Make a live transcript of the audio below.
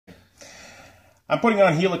I'm putting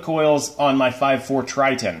on helicoils on my 5.4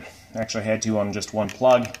 Triton. Actually, I had to on just one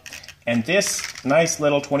plug. And this nice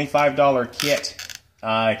little $25 kit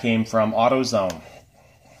came from AutoZone.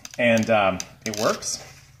 And it works.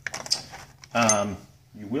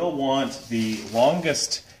 You will want the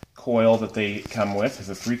longest coil that they come with is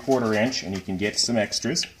a 3/4 inch, and you can get some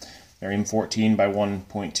extras. They're M14 by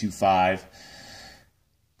 1.25.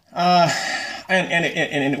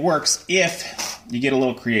 And it works if you get a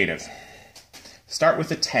little creative. Start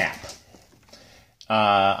with a tap.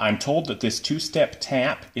 I'm told that this two-step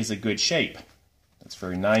tap is a good shape. That's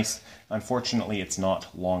very nice. Unfortunately, it's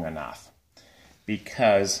not long enough,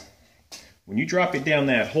 because when you drop it down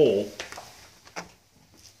that hole,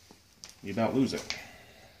 you about lose it.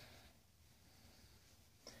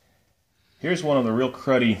 Here's one of the real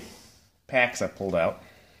cruddy packs I pulled out.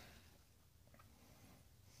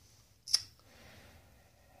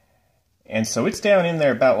 And so it's down in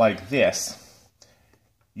there about like this.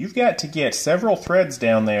 You've got to get several threads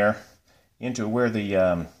down there into where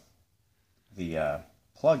the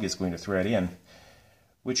plug is going to thread in,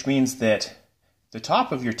 which means that the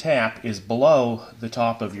top of your tap is below the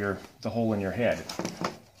top of the hole in your head.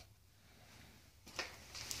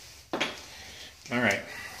 All right.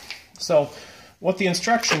 So what the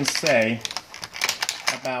instructions say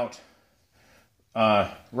about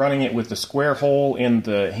running it with the square hole in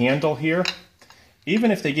the handle here,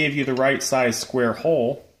 even if they gave you the right size square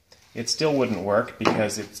hole, it still wouldn't work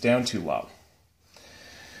because it's down too low.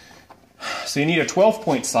 So you need a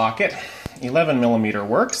 12-point socket. 11mm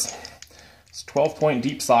works. It's a 12-point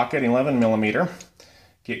deep socket, 11mm.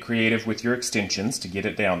 Get creative with your extensions to get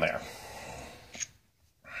it down there.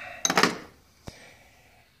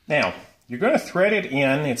 Now, you're going to thread it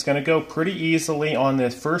in. It's going to go pretty easily on the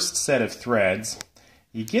first set of threads.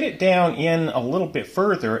 You get it down in a little bit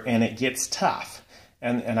further and it gets tough.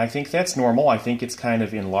 And I think that's normal. I think it's kind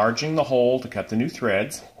of enlarging the hole to cut the new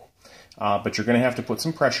threads. But you're going to have to put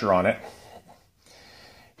some pressure on it.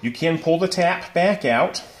 You can pull the tap back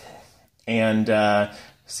out and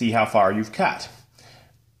see how far you've cut.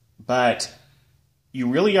 But you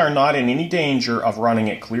really are not in any danger of running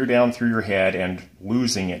it clear down through your head and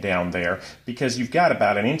losing it down there, because you've got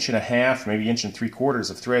about 1.5 inches, maybe 1.75 inches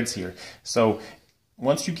of threads here. So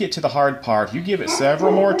once you get to the hard part, you give it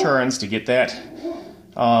several more turns to get that,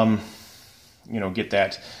 get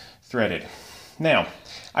that threaded. Now,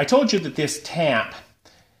 I told you that this tap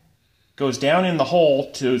goes down in the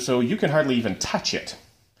hole so you can hardly even touch it.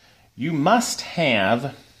 You must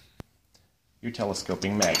have your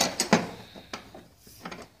telescoping magnet.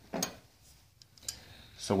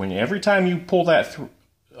 So every time you pull that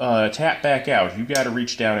tap back out, you've got to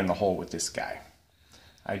reach down in the hole with this guy.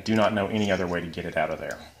 I do not know any other way to get it out of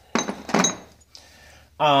there.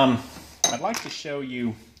 I'd like to show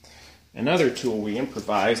you another tool we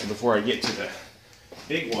improvised before I get to the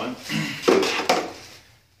big one.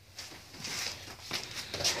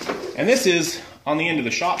 And this is on the end of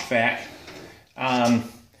the shop vac.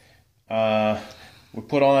 We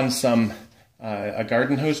put on a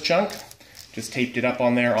garden hose chunk. Just taped it up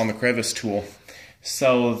on there on the crevice tool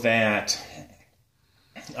so that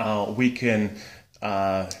we can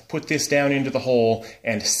put this down into the hole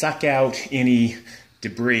and suck out any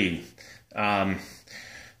debris.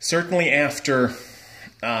 Certainly after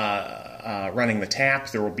running the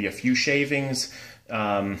tap, there will be a few shavings.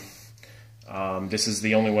 This is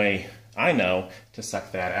the only way I know to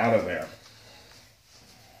suck that out of there.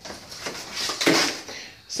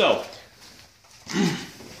 So,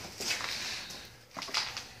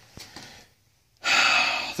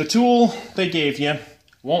 the tool they gave you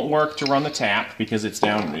won't work to run the tap because it's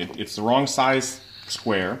down. It's the wrong size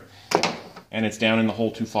square, and it's down in the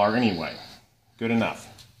hole too far anyway. Good enough.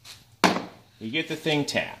 You get the thing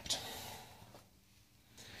tapped.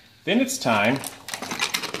 Then it's time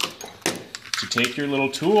to take your little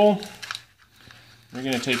tool. You're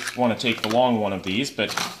going to want to take the long one of these,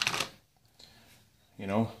 but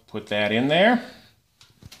put that in there.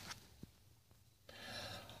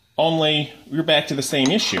 Only you're back to the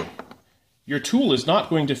same issue. Your tool is not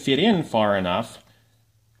going to fit in far enough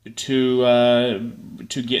to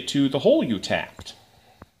get to the hole you tapped.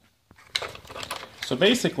 So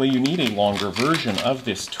basically you need a longer version of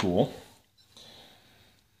this tool.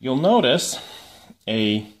 You'll notice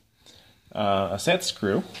a set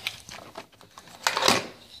screw.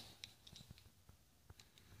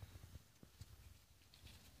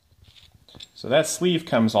 So that sleeve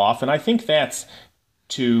comes off, and I think that's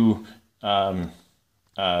to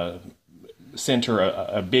center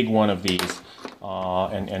a big one of these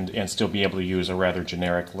and still be able to use a rather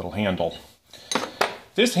generic little handle.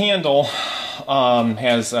 This handle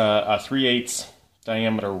has a 3/8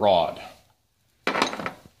 diameter rod.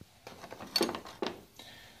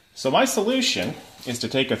 So my solution is to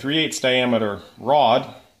take a 3/8 diameter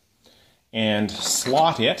rod and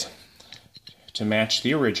slot it to match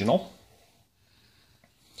the original.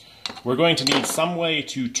 We're going to need some way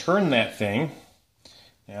to turn that thing.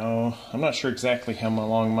 Now, I'm not sure exactly how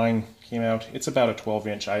long mine came out. It's about a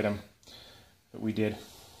 12-inch item that we did.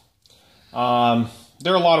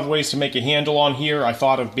 There are a lot of ways to make a handle on here. I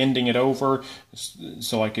thought of bending it over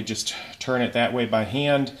so I could just turn it that way by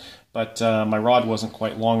hand, but my rod wasn't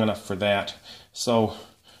quite long enough for that. So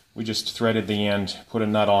we just threaded the end, put a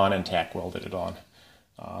nut on, and tack welded it on.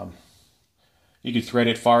 You could thread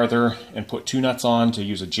it farther and put 2 nuts on to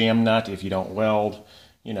use a jam nut if you don't weld,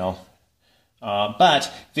 you know.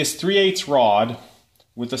 But this 3/8 rod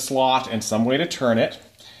with a slot and some way to turn it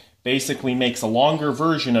basically makes a longer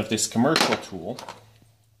version of this commercial tool.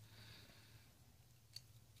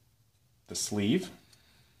 The sleeve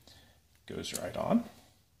goes right on.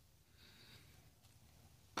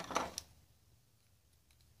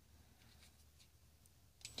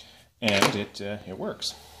 And it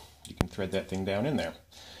works. You can thread that thing down in there.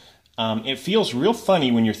 It feels real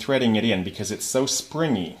funny when you're threading it in because it's so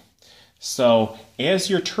springy. So as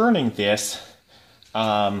you're turning this,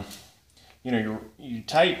 you know, you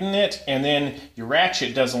tighten it, and then your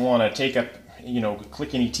ratchet doesn't want to take up, you know,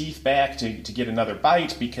 click any teeth back to get another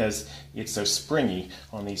bite because it's so springy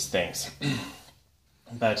on these things.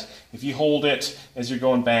 But if you hold it as you're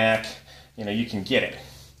going back, you know, you can get it.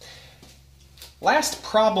 Last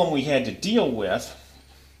problem we had to deal with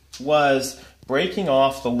was breaking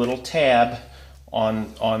off the little tab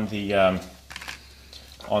on the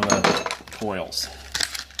coils.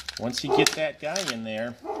 Once you get that guy in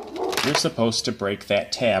there, you're supposed to break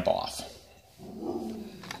that tab off.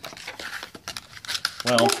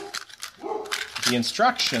 Well, the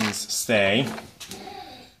instructions say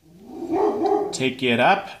take it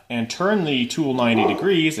up and turn the tool 90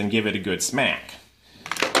 degrees and give it a good smack.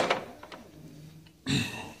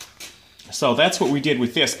 So that's what we did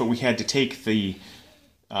with this, but we had to take the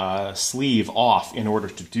sleeve off in order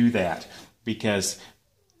to do that because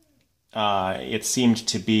it seemed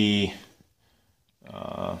to be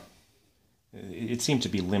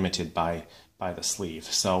limited by the sleeve.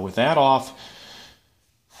 So with that off,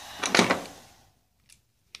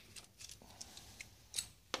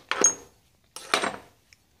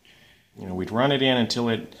 you know, we'd run it in until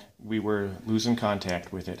we were losing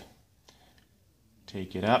contact with it.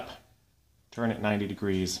 Take it up, turn it 90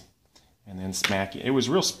 degrees, and then smack it. It was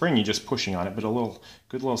real springy just pushing on it, but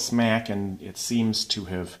good little smack, and it seems to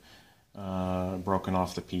have broken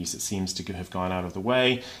off the piece. It seems to have gone out of the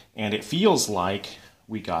way, and it feels like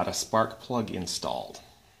we got a spark plug installed.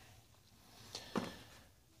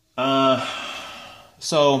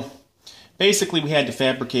 So basically we had to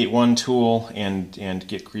fabricate one tool and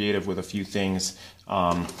get creative with a few things.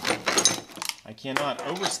 I cannot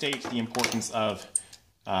overstate the importance of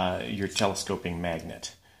your telescoping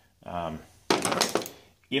magnet.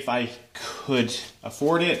 If I could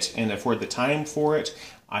afford it and afford the time for it,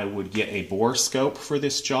 I would get a bore scope for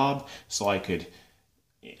this job so I could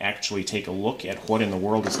actually take a look at what in the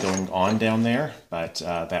world is going on down there, but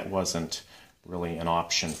that wasn't really an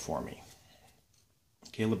option for me.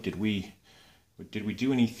 Caleb, did we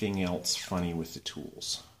do anything else funny with the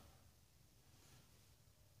tools?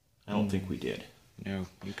 I don't think we did. No,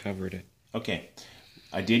 you covered it. Okay.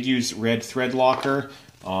 I did use red thread locker.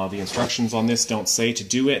 The instructions on this don't say to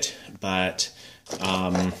do it, but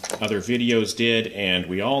other videos did, and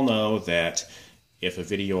we all know that if a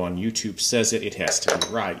video on YouTube says it, it has to be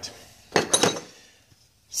right.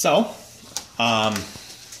 So,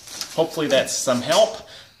 hopefully that's some help.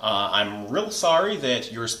 I'm real sorry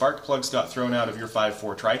that your spark plugs got thrown out of your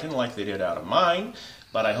 5.4 Triton like they did out of mine,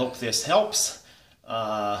 but I hope this helps.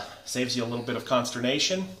 Saves you a little bit of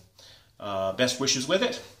consternation. Best wishes with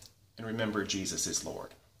it, and remember, Jesus is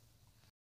Lord.